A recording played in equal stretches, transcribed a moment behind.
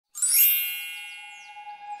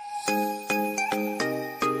Hello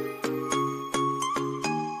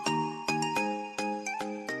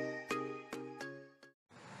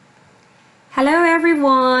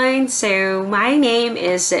everyone! So my name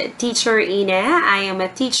is Teacher Ina. I am a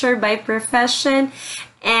teacher by profession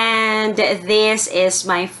and this is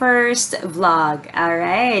my first vlog.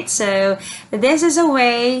 Alright, so this is a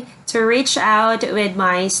way to reach out with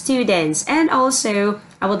my students, and also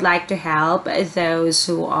I would like to help those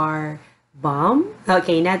who are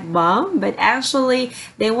not bomb, but actually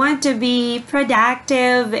they want to be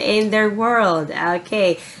productive in their world.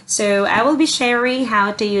 Okay, so I will be sharing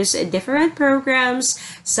how to use different programs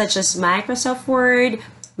such as Microsoft Word,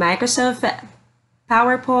 Microsoft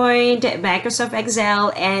PowerPoint, Microsoft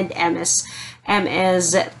Excel, and MS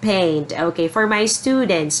Paint, okay, for my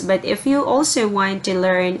students. But if you also want to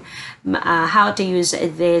learn how to use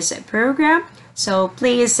this program, so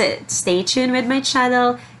please stay tuned with my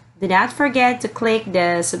channel. Do not forget to click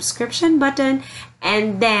the subscription button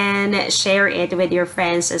and then share it with your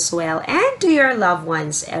friends as well and to your loved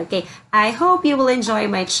ones. Okay, I hope you will enjoy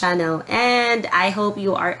my channel and I hope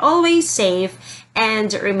you are always safe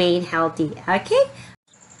and remain healthy. Okay,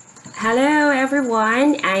 hello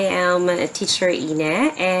everyone, I am Teacher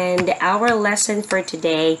Ina and our lesson for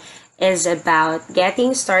today is about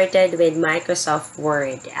getting started with Microsoft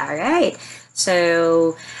Word. All right,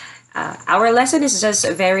 so our lesson is just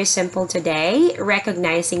very simple today,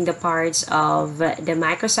 recognizing the parts of the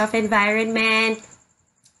Microsoft environment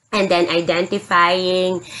and then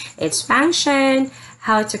identifying its function,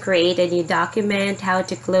 how to create a new document, how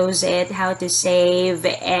to close it, how to save,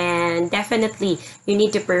 and definitely you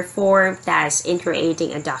need to perform tasks in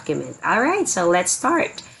creating a document. All right, so let's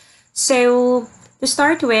start. So to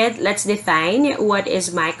start with, let's define what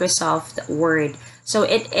is Microsoft Word. So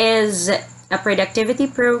it is a productivity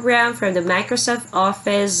program from the Microsoft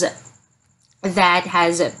Office that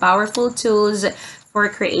has powerful tools for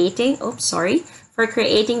creating,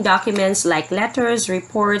 documents like letters,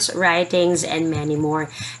 reports, writings, and many more.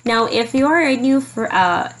 Now, if you are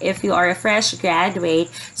if you are a fresh graduate,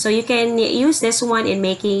 so you can use this one in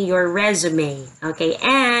making your resume, okay?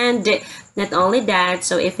 And not only that,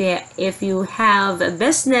 so if you have a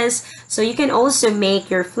business, so you can also make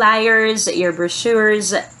your flyers, your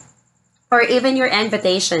brochures, or even your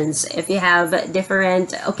invitations if you have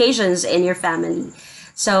different occasions in your family.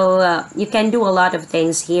 So you can do a lot of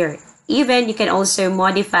things here. Even you can also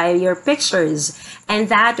modify your pictures, and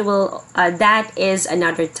that is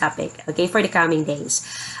another topic, okay, for the coming days.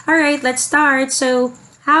 All right, let's start. So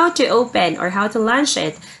how to open or how to launch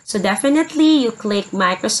it? So definitely you click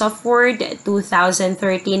Microsoft Word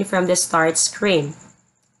 2013 from the start screen.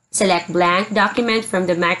 Select blank document from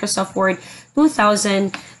the Microsoft Word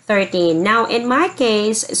 2013. Now in my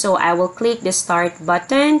case, so I will click the start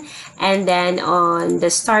button, and then on the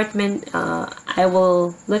start menu, I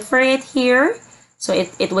will look for it here. So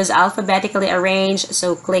it was alphabetically arranged,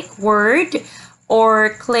 so click Word, or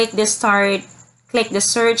click the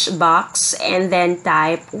search box and then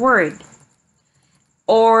type Word.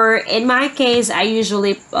 Or in my case, I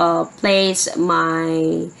usually place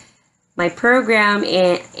my program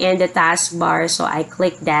in the taskbar, so I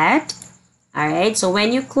click that. All right, so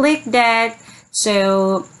when you click that,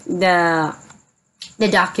 so the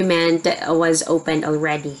document was opened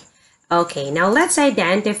already. Okay, now let's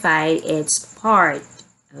identify its part.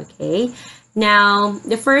 Okay, now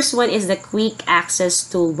the first one is the quick access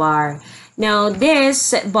toolbar. Now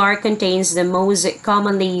this bar contains the most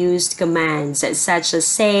commonly used commands such as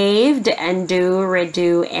saved, undo,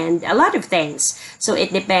 redo, and a lot of things. So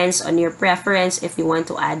it depends on your preference if you want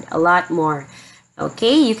to add a lot more.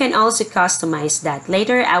 Okay, you can also customize that.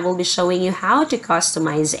 Later, I will be showing you how to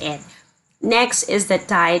customize it. Next is the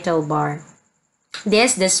title bar.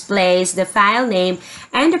 This displays the file name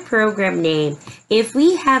and the program name. If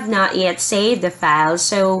we have not yet saved the file,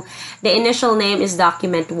 so the initial name is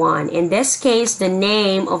document 1. In this case, the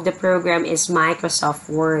name of the program is Microsoft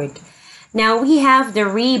Word. Now we have the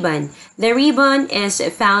ribbon. The ribbon is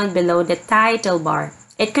found below the title bar.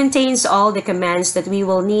 It contains all the commands that we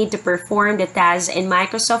will need to perform the tasks in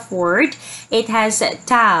Microsoft Word. It has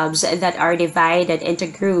tabs that are divided into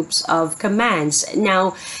groups of commands.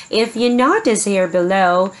 Now, if you notice here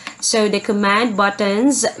below, so the command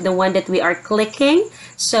buttons, the one that we are clicking,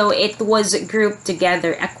 so it was grouped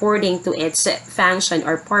together according to its function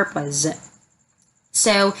or purpose.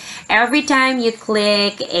 So every time you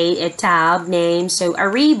click a tab name, so a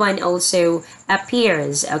ribbon also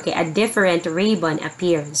appears, okay, a different ribbon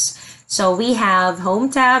appears. So we have Home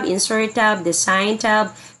tab, Insert tab, Design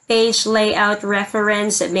tab, page layout,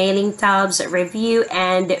 reference, mailing tabs, review,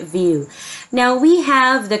 and view. Now we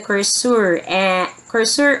have the cursor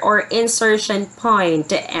or insertion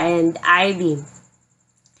point and I-beam.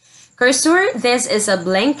 Cursor, this is a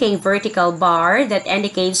blinking vertical bar that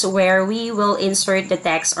indicates where we will insert the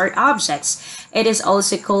text or objects. It is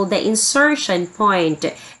also called the insertion point.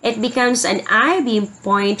 It becomes an I-beam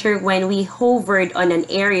pointer when we hovered on an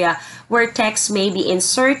area where text may be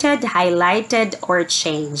inserted, highlighted, or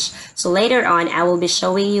changed. So later on, I will be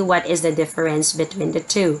showing you what is the difference between the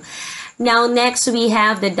two. Now next we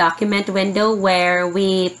have the document window where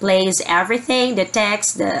we place everything, the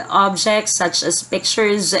text, the objects such as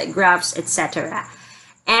pictures, graphs, etc.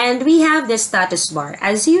 And we have the status bar.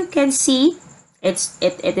 As you can see,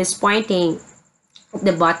 it is pointing at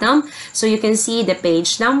the bottom, so you can see the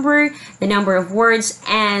page number, the number of words,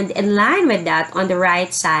 and in line with that on the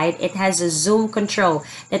right side, it has a zoom control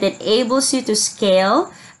that enables you to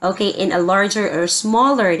scale, okay, in a larger or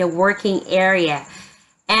smaller the working area.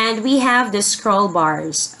 And we have the scroll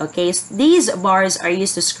bars, okay? So these bars are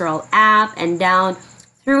used to scroll up and down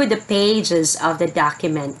through the pages of the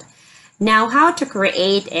document. Now, how to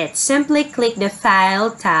create it? Simply click the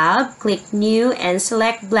File tab, click New, and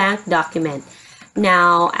select Blank Document.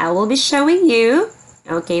 Now, I will be showing you,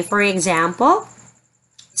 okay, for example.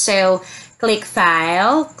 So, click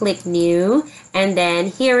File, click New, and then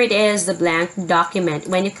here it is, the blank document.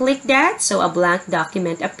 When you click that, so a blank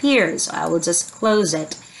document appears. So I will just close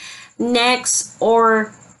it. Next,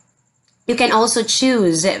 or you can also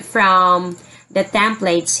choose from the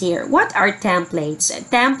templates here. What are templates?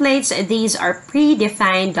 Templates, these are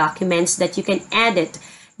predefined documents that you can edit.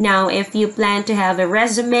 Now, if you plan to have a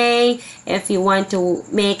resume, if you want to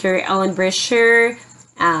make your own brochure,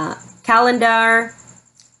 calendar,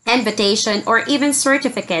 invitation, or even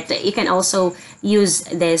certificate, you can also use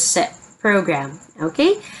this program.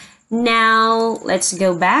 Okay, now let's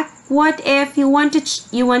go back. What if you want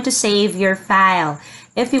to save your file?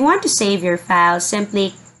 If you want to save your file,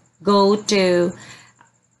 simply go to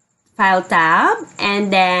File tab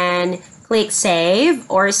and then click Save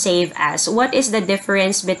or Save As. What is the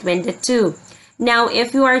difference between the two? Now,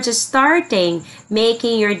 if you are just starting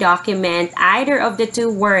making your document, either of the two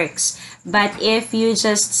works. But if you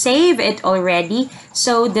just save it already,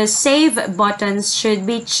 so the Save buttons should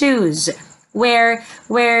be choose. Where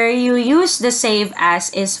you use the Save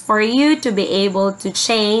As is for you to be able to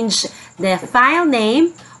change the file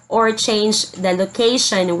name or change the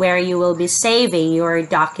location where you will be saving your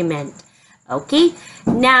document. Okay,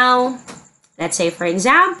 now let's say for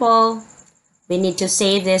example, we need to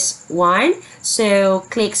save this one. So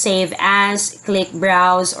click Save As, click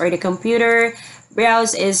Browse or the computer.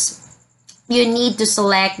 Browse is you need to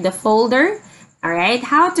select the folder. All right,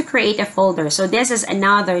 how to create a folder. So this is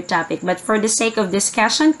another topic, but for the sake of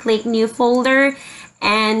discussion, click New Folder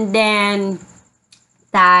and then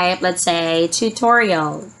type, let's say,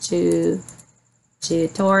 tutorial.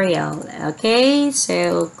 Okay,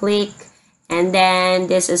 so click, and then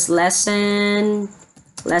this is lesson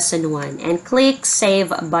 1 and click Save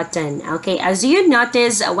button. Okay, as you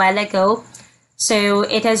noticed a while ago, so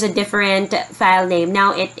it has a different file name.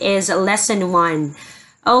 Now it is lesson 1.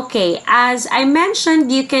 Okay, as I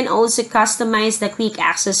mentioned, you can also customize the quick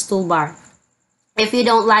access toolbar. If you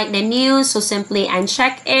don't like the new, so simply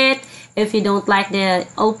uncheck it. If you don't like the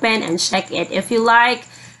open, uncheck it. If you like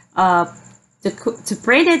to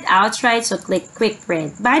print it outright, so click quick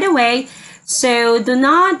print. By the way, so do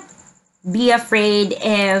not be afraid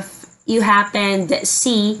if you happen to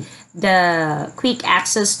see the quick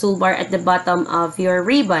access toolbar at the bottom of your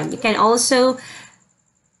ribbon. You can also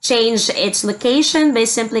change its location by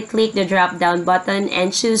simply click the drop down button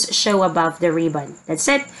and choose show above the ribbon. That's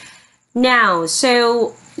it. Now,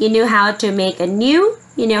 so you know how to make a new,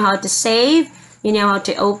 you know how to save, you know how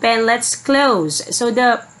to open. Let's close. So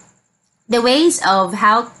the ways of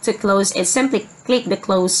how to close is simply click the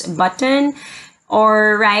close button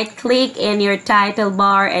or right click in your title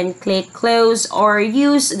bar and click close, or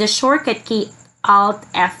use the shortcut key Alt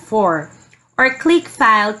F4, or click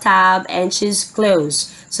File tab and choose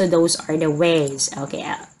close. So those are the ways. Okay,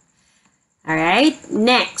 all right,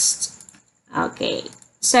 next. Okay,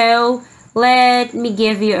 so let me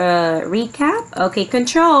give you a recap. Okay,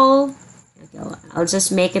 control, I'll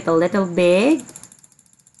just make it a little big.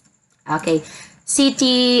 Okay,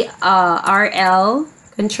 CTRL,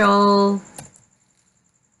 control.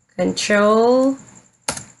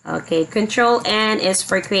 Okay, Control N is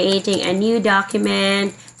for creating a new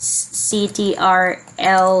document. CTRL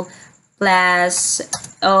plus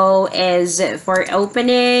O is for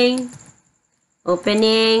opening.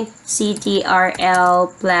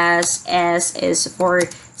 CTRL plus S is for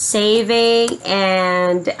saving,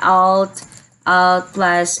 and Alt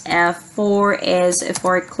plus F4 is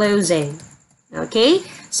for closing. Okay,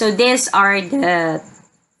 so these are the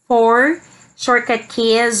 4 shortcut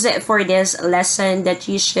keys for this lesson that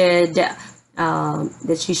you should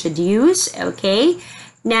use. Okay,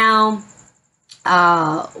 now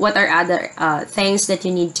what are other things that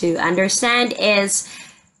you need to understand is,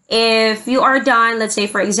 if you are done, let's say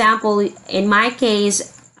for example in my case,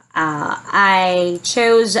 I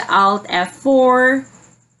chose Alt F4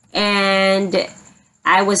 and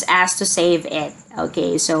I was asked to save it.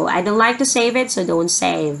 Okay, so I don't like to save it, so don't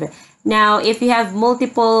save. Now if you have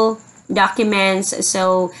multiple documents,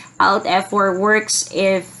 so Alt F4 works,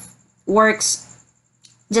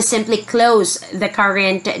 just simply close the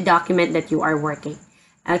current document that you are working.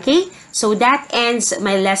 Okay, so that ends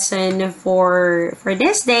my lesson for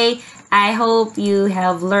this day. I hope you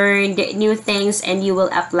have learned new things and you will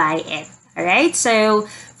apply it. All right, so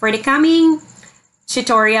for the coming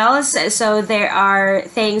tutorials, so there are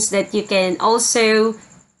things that you can also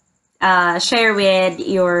share with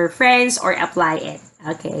your friends or apply it.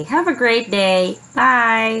 Okay, have a great day.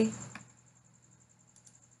 Bye.